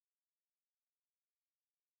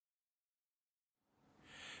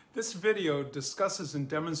This video discusses and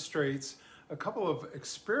demonstrates a couple of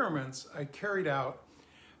experiments I carried out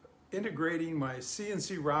integrating my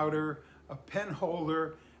CNC router, a pen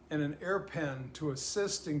holder, and an AirPen to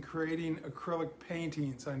assist in creating acrylic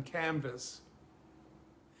paintings on canvas.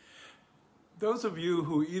 Those of you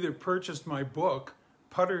who either purchased my book,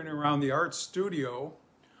 Puttering Around the Art Studio,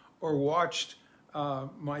 or watched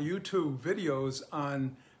my YouTube videos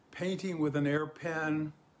on painting with an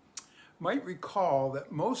AirPen might recall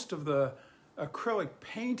that most of the acrylic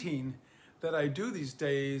painting that I do these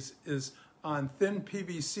days is on thin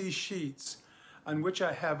PVC sheets on which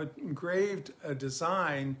I have engraved a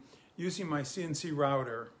design using my CNC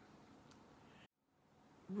router.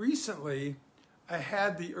 Recently, I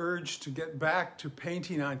had the urge to get back to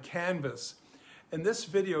painting on canvas, and this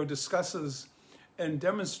video discusses and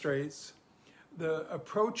demonstrates the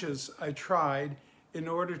approaches I tried in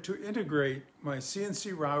order to integrate my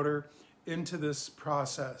CNC router into this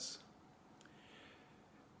process.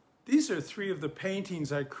 These are three of the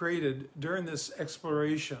paintings I created during this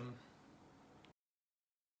exploration.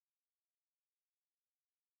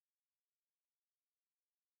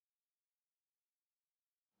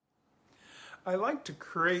 I like to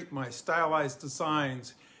create my stylized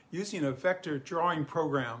designs using a vector drawing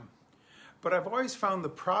program, but I've always found the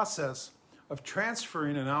process of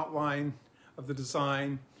transferring an outline of the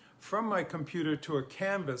design from my computer to a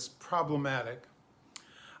canvas problematic.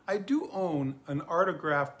 I do own an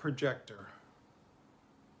Artograph projector,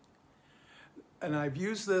 and I've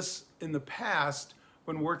used this in the past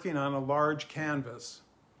when working on a large canvas.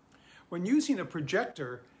 When using a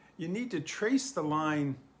projector, you need to trace the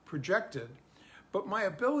line projected, but my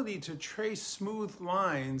ability to trace smooth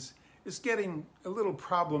lines is getting a little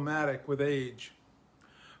problematic with age.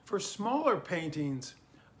 For smaller paintings,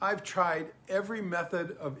 I've tried every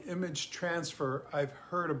method of image transfer I've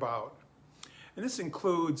heard about. And this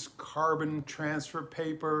includes carbon transfer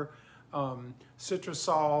paper,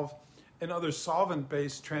 Citrosolve, and other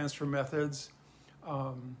solvent-based transfer methods,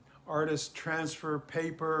 artist transfer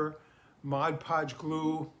paper, Mod Podge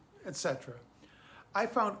glue, etc. I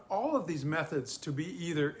found all of these methods to be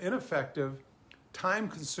either ineffective,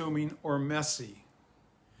 time-consuming, or messy.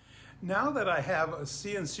 Now that I have a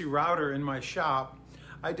CNC router in my shop,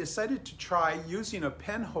 I decided to try using a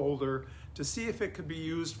pen holder to see if it could be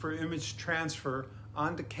used for image transfer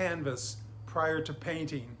onto canvas prior to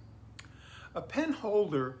painting. A pen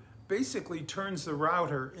holder basically turns the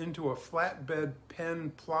router into a flatbed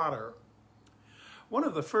pen plotter. One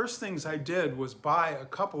of the first things I did was buy a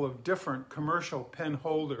couple of different commercial pen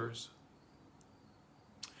holders.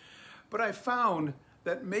 But I found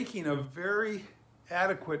that making a very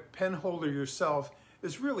adequate pen holder yourself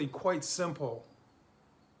is really quite simple.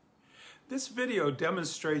 This video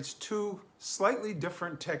demonstrates two slightly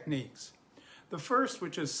different techniques. The first,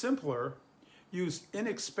 which is simpler, used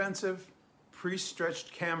inexpensive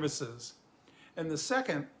pre-stretched canvases. And the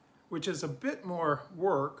second, which is a bit more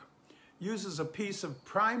work, uses a piece of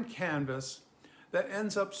prime canvas that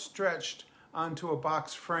ends up stretched onto a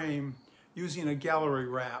box frame using a gallery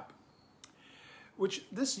wrap, which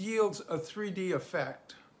this yields a 3D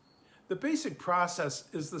effect. The basic process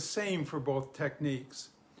is the same for both techniques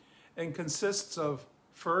and consists of,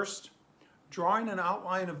 first, drawing an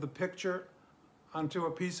outline of the picture onto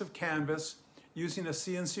a piece of canvas using a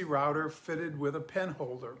CNC router fitted with a pen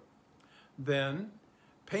holder, then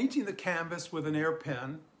painting the canvas with an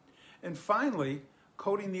AirPen, and finally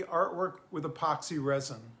coating the artwork with epoxy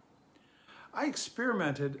resin. I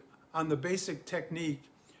experimented on the basic technique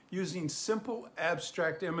using simple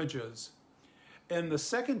abstract images, and the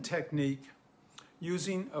second technique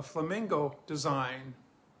using a flamingo design.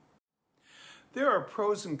 There are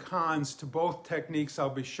pros and cons to both techniques I'll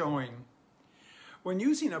be showing. When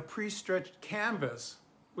using a pre-stretched canvas,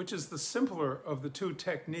 which is the simpler of the two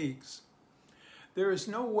techniques, there is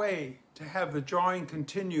no way to have the drawing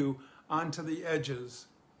continue onto the edges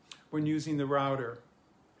when using the router.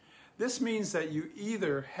 This means that you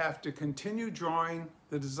either have to continue drawing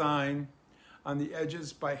the design on the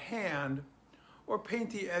edges by hand or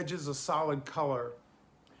paint the edges a solid color.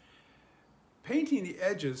 Painting the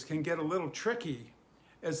edges can get a little tricky,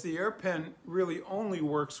 as the AirPen really only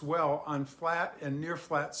works well on flat and near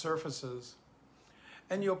flat surfaces,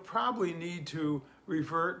 and you'll probably need to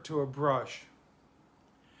revert to a brush.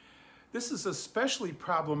 This is especially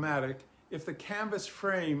problematic if the canvas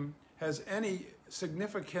frame has any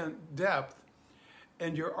significant depth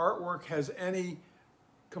and your artwork has any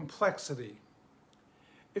complexity.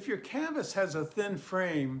 If your canvas has a thin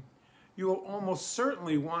frame, you will almost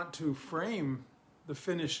certainly want to frame the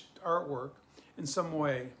finished artwork in some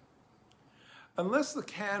way. Unless the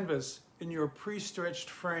canvas in your pre-stretched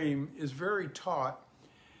frame is very taut,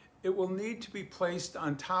 it will need to be placed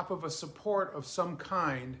on top of a support of some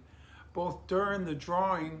kind, both during the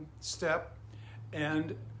drawing step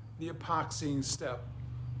and the epoxying step.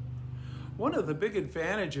 One of the big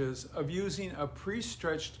advantages of using a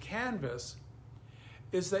pre-stretched canvas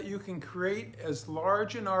is that you can create as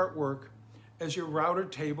large an artwork as your router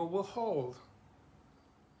table will hold.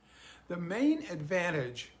 The main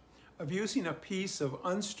advantage of using a piece of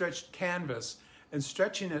unstretched canvas and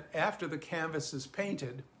stretching it after the canvas is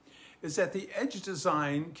painted is that the edge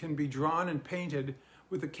design can be drawn and painted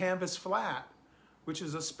with the canvas flat, which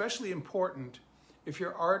is especially important if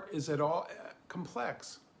your art is at all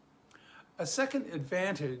complex. A second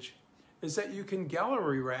advantage is that you can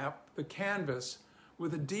gallery wrap the canvas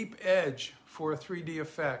with a deep edge for a 3D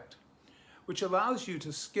effect, which allows you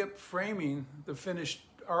to skip framing the finished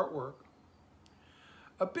artwork.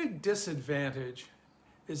 A big disadvantage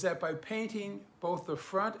is that by painting both the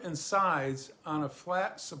front and sides on a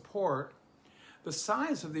flat support, the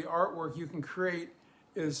size of the artwork you can create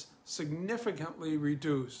is significantly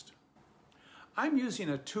reduced. I'm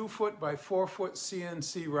using a 2-foot by 4-foot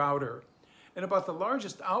CNC router, and about the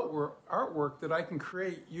largest artwork that I can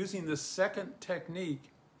create using this second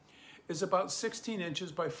technique is about 16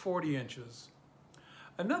 inches by 40 inches.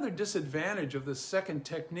 Another disadvantage of this second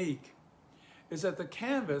technique is that the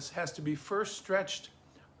canvas has to be first stretched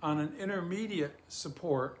on an intermediate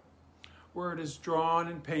support where it is drawn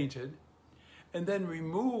and painted, and then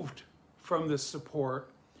removed from this support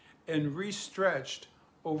and restretched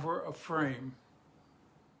over a frame.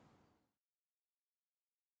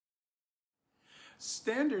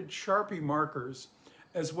 Standard Sharpie markers,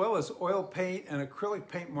 as well as oil paint and acrylic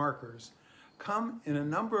paint markers, come in a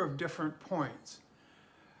number of different points,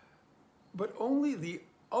 but only the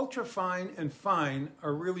ultrafine and fine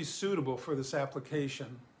are really suitable for this application.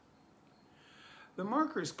 The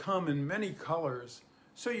markers come in many colors,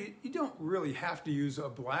 so you don't really have to use a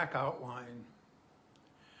black outline.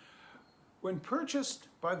 When purchased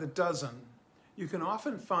by the dozen, you can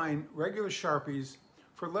often find regular Sharpies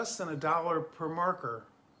for less than $1 per marker,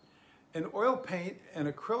 and oil paint and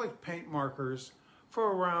acrylic paint markers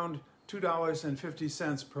for around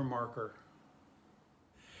 $2.50 per marker.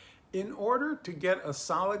 In order to get a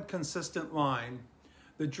solid, consistent line,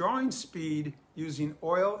 the drawing speed using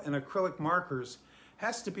oil and acrylic markers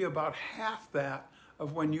has to be about half that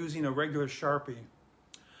of when using a regular Sharpie.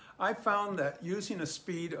 I found that using a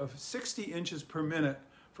speed of 60 inches per minute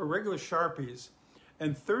for regular Sharpies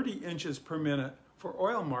and 30 inches per minute for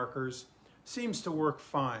oil markers seems to work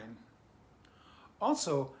fine.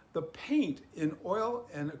 Also, the paint in oil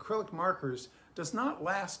and acrylic markers does not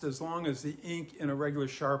last as long as the ink in a regular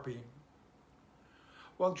Sharpie.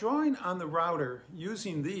 While drawing on the router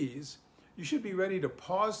using these, you should be ready to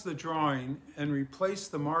pause the drawing and replace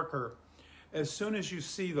the marker as soon as you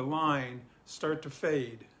see the line start to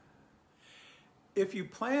fade. If you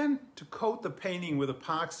plan to coat the painting with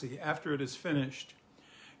epoxy after it is finished,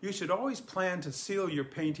 you should always plan to seal your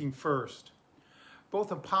painting first.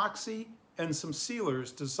 Both epoxy and some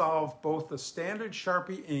sealers dissolve both the standard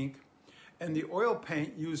Sharpie ink and the oil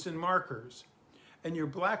paint used in markers, and your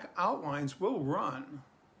black outlines will run.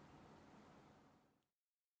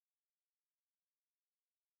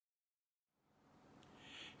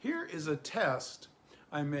 Here is a test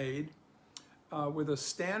I made with a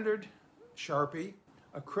standard Sharpie,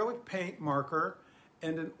 acrylic paint marker,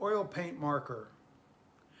 and an oil paint marker.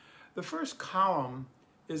 The first column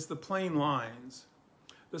is the plain lines.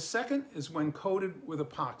 The second is when coated with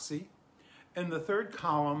epoxy, and the third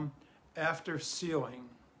column after sealing.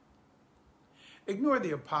 Ignore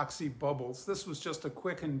the epoxy bubbles. This was just a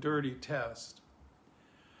quick and dirty test.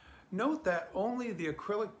 Note that only the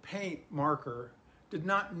acrylic paint marker did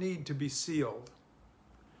not need to be sealed.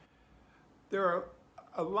 There are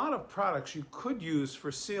a lot of products you could use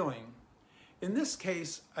for sealing. In this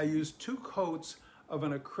case, I used 2 coats of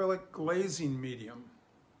an acrylic glazing medium.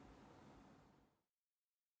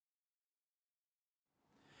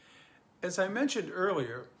 As I mentioned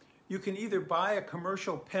earlier, you can either buy a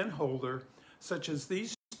commercial pen holder such as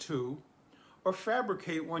these 2 or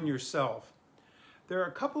fabricate one yourself. There are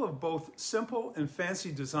a couple of both simple and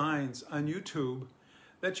fancy designs on YouTube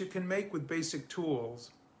that you can make with basic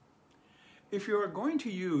tools. If you are going to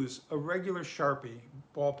use a regular Sharpie,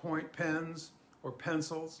 ballpoint pens, or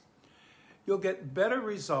pencils, you'll get better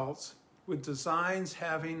results with designs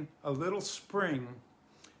having a little spring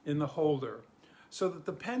in the holder so that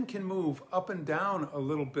the pen can move up and down a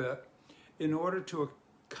little bit in order to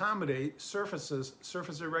accommodate surface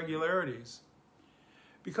irregularities.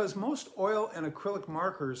 Because most oil and acrylic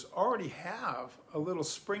markers already have a little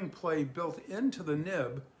spring play built into the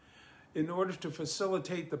nib in order to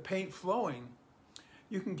facilitate the paint flowing,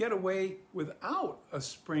 you can get away without a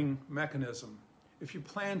spring mechanism if you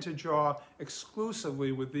plan to draw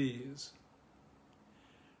exclusively with these.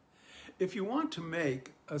 If you want to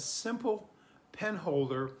make a simple pen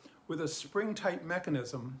holder with a spring-type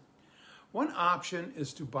mechanism, one option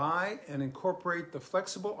is to buy and incorporate the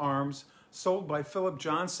flexible arms sold by Philip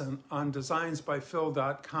Johnson on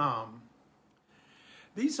designsbyphil.com.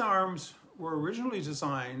 These arms were originally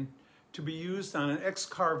designed to be used on an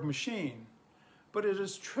X-carve machine, but it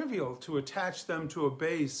is trivial to attach them to a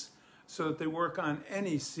base so that they work on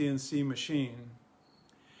any CNC machine.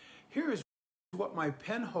 Here is what my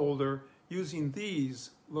pen holder using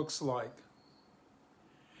these looks like.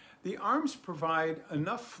 The arms provide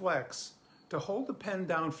enough flex to hold the pen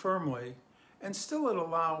down firmly and still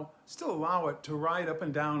allow it to ride up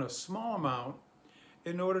and down a small amount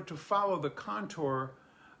in order to follow the contour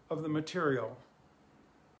of the material.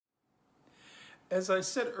 As I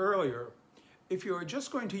said earlier, if you are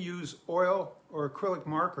just going to use oil or acrylic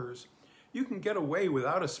markers, you can get away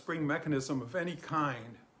without a spring mechanism of any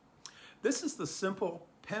kind. This is the simple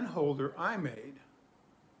pen holder I made.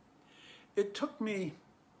 It took me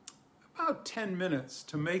about 10 minutes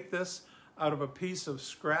to make this out of a piece of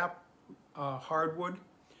scrap hardwood,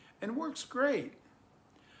 and works great.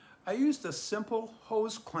 I used a simple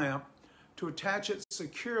hose clamp to attach it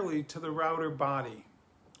securely to the router body.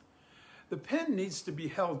 The pen needs to be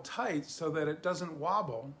held tight so that it doesn't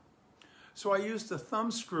wobble, so I used a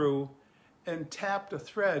thumb screw and tapped a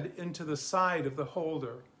thread into the side of the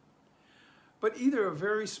holder. But either a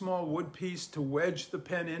very small wood piece to wedge the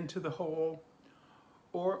pen into the hole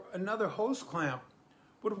or another hose clamp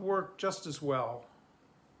would have worked just as well.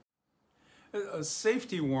 A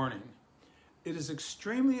safety warning: it is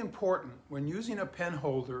extremely important when using a pen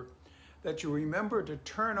holder that you remember to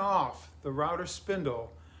turn off the router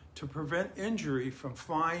spindle to prevent injury from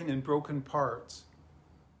flying in broken parts.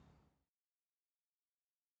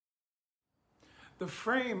 The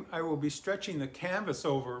frame I will be stretching the canvas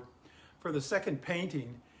over for the second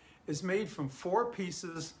painting is made from 4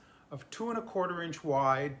 pieces of 2 1/4 inch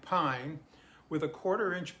wide pine with a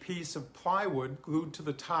 1/4 inch piece of plywood glued to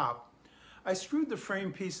the top. I screwed the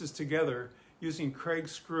frame pieces together using Craig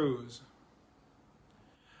screws.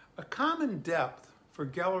 A common depth for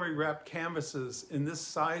gallery wrap canvases in this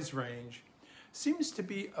size range seems to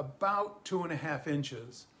be about 2.5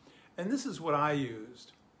 inches, and this is what I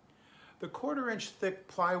used. The 1/4 inch thick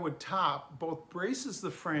plywood top both braces the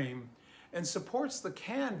frame and supports the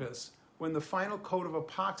canvas when the final coat of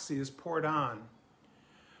epoxy is poured on.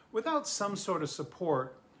 Without some sort of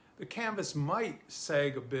support, the canvas might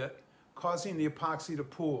sag a bit, causing the epoxy to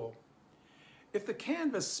pool. If the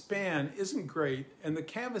canvas span isn't great and the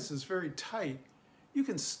canvas is very tight, you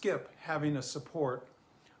can skip having a support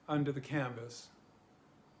under the canvas.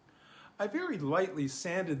 I very lightly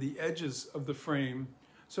sanded the edges of the frame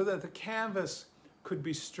so that the canvas could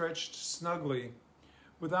be stretched snugly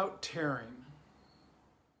without tearing.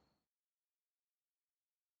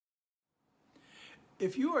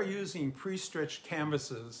 If you are using pre-stretched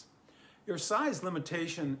canvases, your size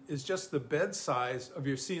limitation is just the bed size of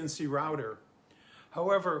your CNC router.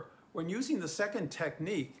 However, when using the second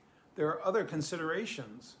technique, there are other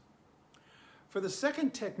considerations. For the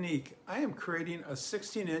second technique, I am creating a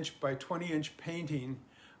 16 inch by 20 inch painting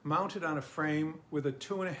mounted on a frame with a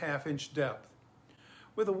 2.5 inch depth,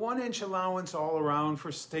 with a 1 inch allowance all around for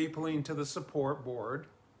stapling to the support board,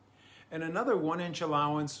 and another 1 inch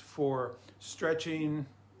allowance for stretching,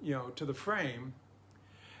 to the frame.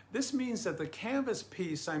 This means that the canvas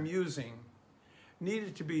piece I'm using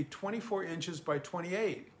needed to be 24 inches by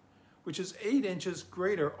 28, which is 8 inches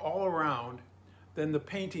greater all around than the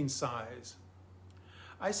painting size.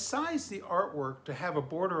 I sized the artwork to have a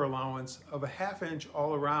border allowance of a 1/2 inch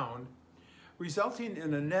all around, resulting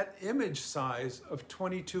in a net image size of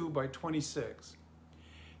 22 by 26.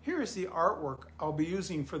 Here is the artwork I'll be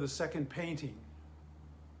using for the second painting.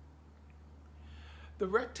 The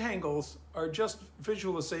rectangles are just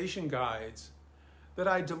visualization guides that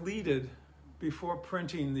I deleted before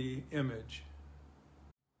printing the image.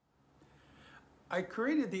 I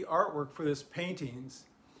created the artwork for this paintings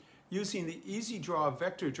using the EasyDraw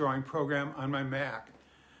vector drawing program on my Mac,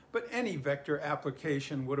 but any vector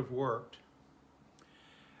application would have worked.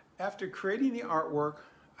 After creating the artwork,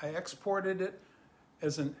 I exported it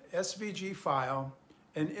as an SVG file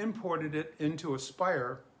and imported it into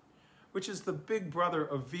Aspire, which is the big brother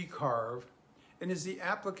of VCarve and is the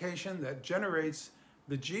application that generates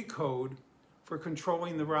the G code for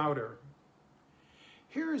controlling the router.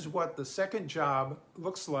 Here is what the second job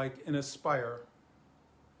looks like in Aspire.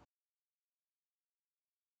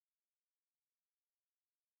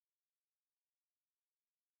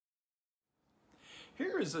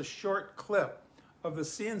 Here is a short clip of the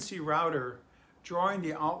CNC router drawing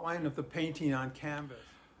the outline of the painting on canvas.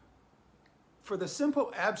 For the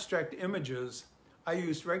simple abstract images, I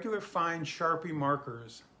used regular fine Sharpie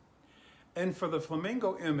markers. And for the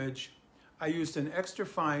flamingo image, I used an extra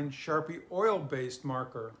fine Sharpie oil-based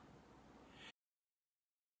marker.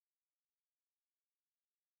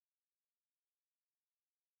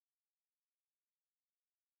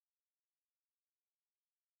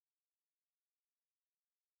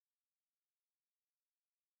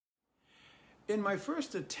 In my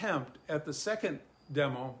first attempt at the second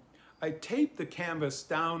demo, I taped the canvas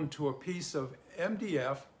down to a piece of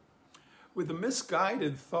MDF with a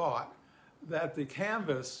misguided thought that the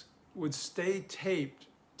canvas would stay taped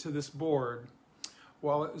to this board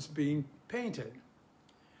while it was being painted.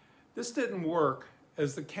 This didn't work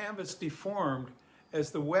as the canvas deformed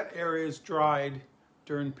as the wet areas dried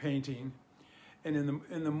during painting. And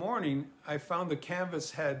in the morning, I found the canvas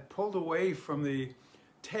had pulled away from the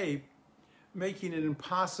tape, making it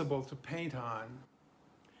impossible to paint on.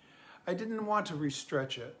 I didn't want to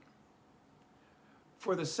restretch it.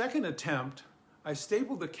 For the second attempt, I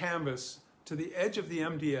stapled the canvas to the edge of the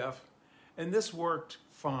MDF, and this worked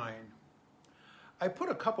fine. I put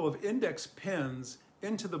a couple of index pins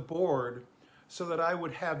into the board so that I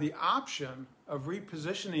would have the option of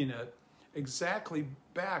repositioning it exactly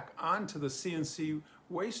back onto the CNC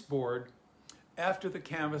wasteboard after the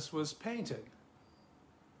canvas was painted.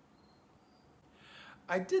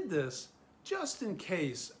 I did this just in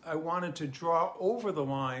case I wanted to draw over the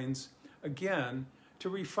lines again to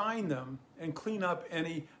refine them and clean up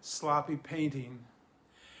any sloppy painting.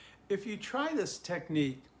 If you try this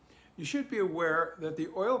technique, you should be aware that the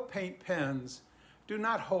oil paint pens do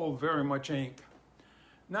not hold very much ink,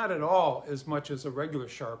 not at all as much as a regular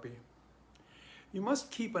Sharpie. You must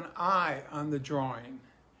keep an eye on the drawing,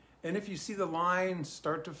 and if you see the lines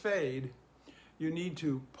start to fade, you need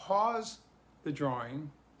to pause the drawing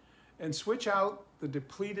and switch out the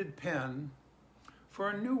depleted pen for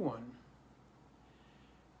a new one,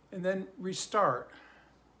 and then restart.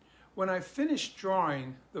 When I finished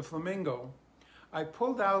drawing the flamingo, I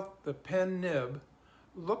pulled out the pen nib,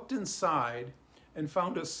 looked inside, and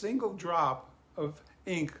found a single drop of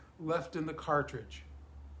ink left in the cartridge.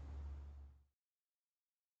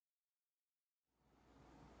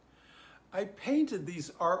 I painted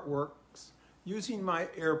these artworks using my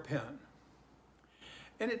AirPen.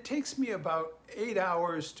 And it takes me about 8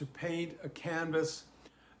 hours to paint a canvas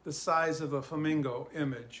the size of a flamingo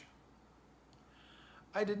image.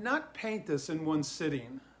 I did not paint this in one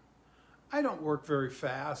sitting. I don't work very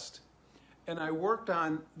fast, and I worked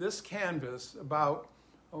on this canvas about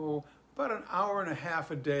an hour and a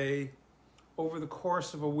half a day over the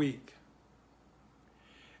course of a week.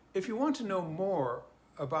 If you want to know more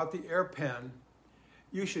about the AirPen,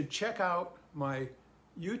 you should check out my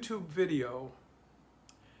YouTube video,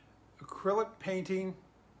 Acrylic Painting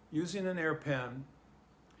Using an AirPen,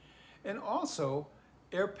 and also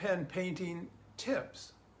AirPen Painting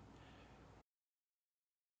Tips.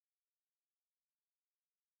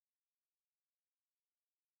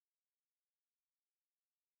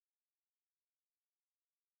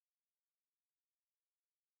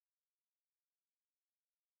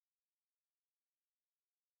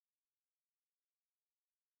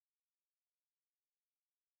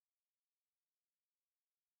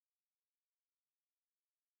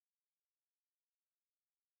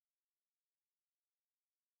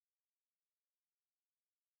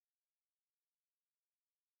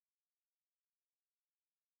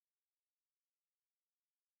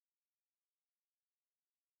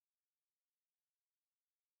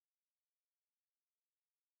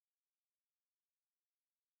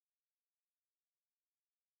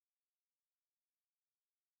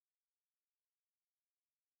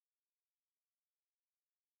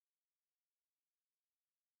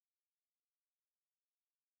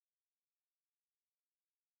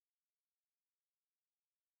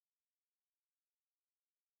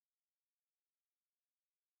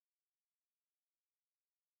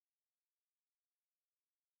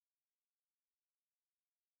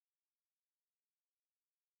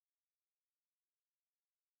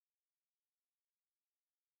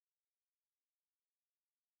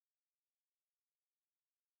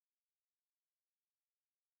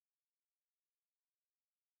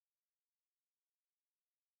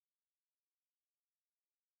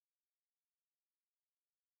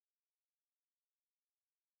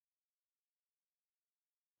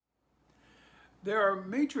 There are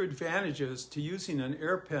major advantages to using an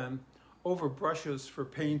AirPen over brushes for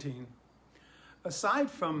painting. Aside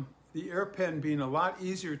from the AirPen being a lot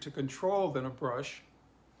easier to control than a brush,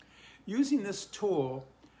 using this tool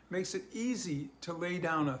makes it easy to lay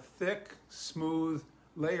down a thick, smooth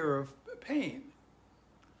layer of paint.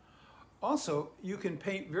 Also, you can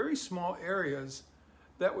paint very small areas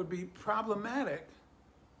that would be problematic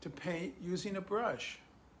to paint using a brush.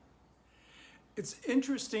 It's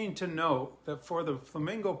interesting to note that for the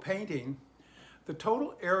flamingo painting, the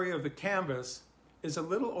total area of the canvas is a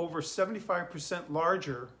little over 75%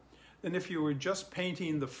 larger than if you were just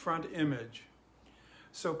painting the front image.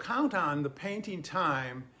 So count on the painting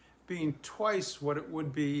time being twice what it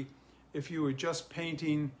would be if you were just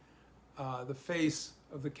painting the face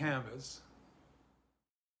of the canvas.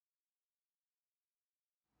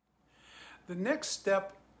 The next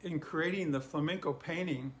step in creating the flamenco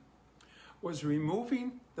painting was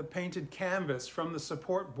removing the painted canvas from the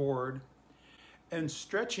support board and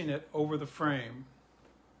stretching it over the frame.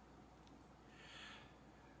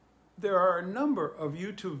 There are a number of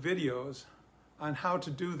YouTube videos on how to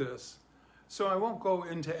do this, so I won't go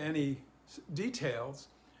into any details,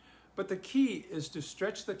 but the key is to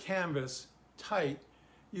stretch the canvas tight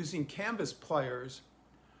using canvas pliers,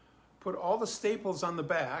 put all the staples on the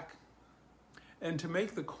back, and to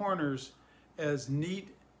make the corners as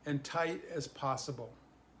neat and tight as possible.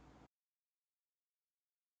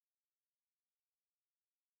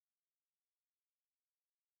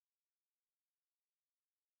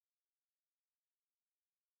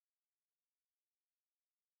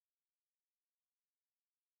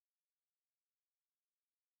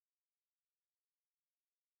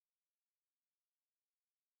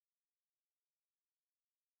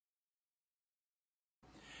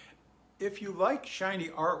 If you like shiny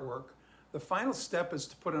artwork, the final step is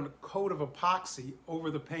to put on a coat of epoxy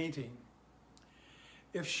over the painting.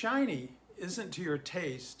 If shiny isn't to your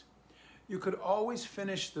taste, you could always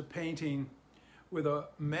finish the painting with a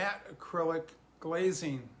matte acrylic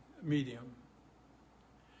glazing medium.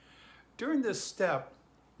 During this step,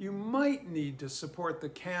 you might need to support the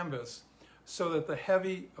canvas so that the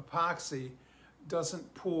heavy epoxy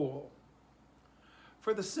doesn't pool.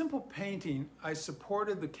 For the simple painting, I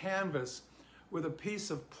supported the canvas with a piece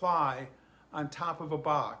of ply on top of a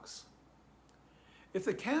box. If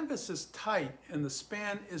the canvas is tight and the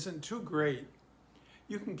span isn't too great,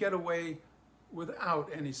 you can get away without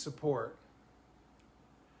any support.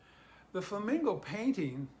 The flamingo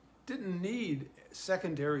painting didn't need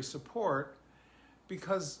secondary support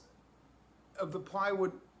because of the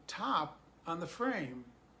plywood top on the frame.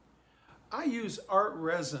 I use art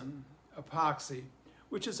resin epoxy,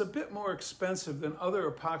 which is a bit more expensive than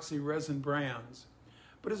other epoxy resin brands,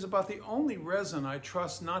 but is about the only resin I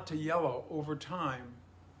trust not to yellow over time.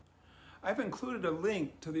 I've included a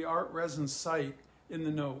link to the art resin site in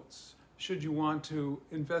the notes, should you want to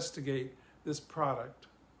investigate this product.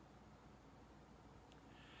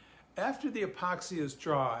 After the epoxy is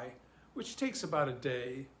dry, which takes about a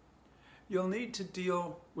day, you'll need to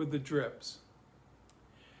deal with the drips.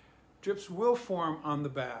 Drips will form on the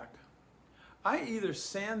back. I either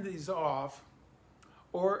sand these off,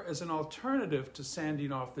 or as an alternative to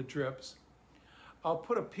sanding off the drips, I'll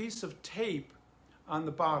put a piece of tape on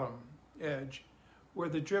the bottom edge where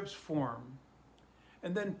the drips form,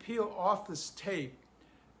 and then peel off this tape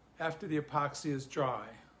after the epoxy is dry.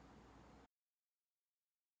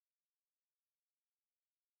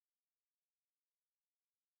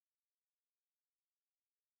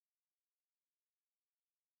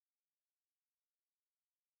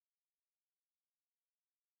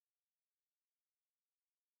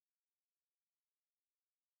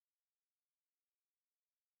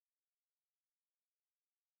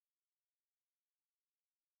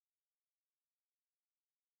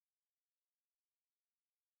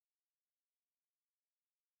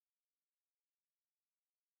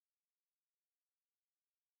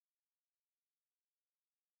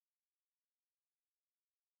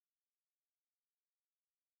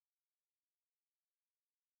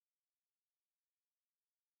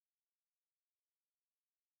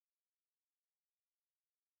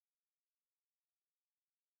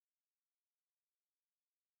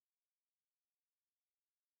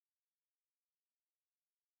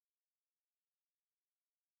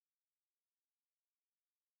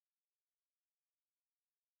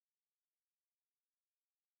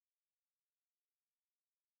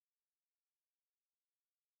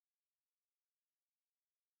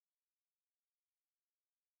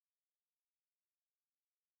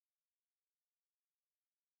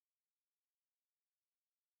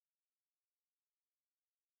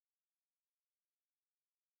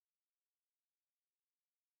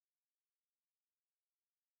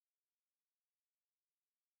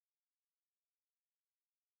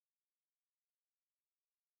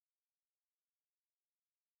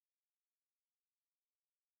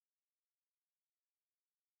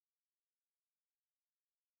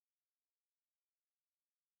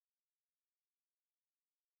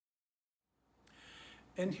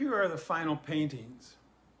 And here are the final paintings.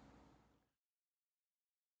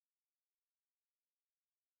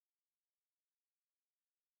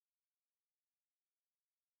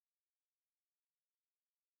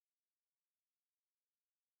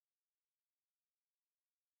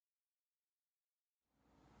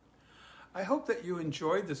 I hope that you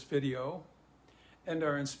enjoyed this video and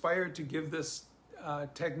are inspired to give this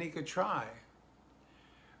technique a try.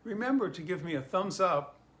 Remember to give me a thumbs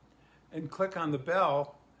up and click on the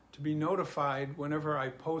bell to be notified whenever I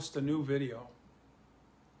post a new video.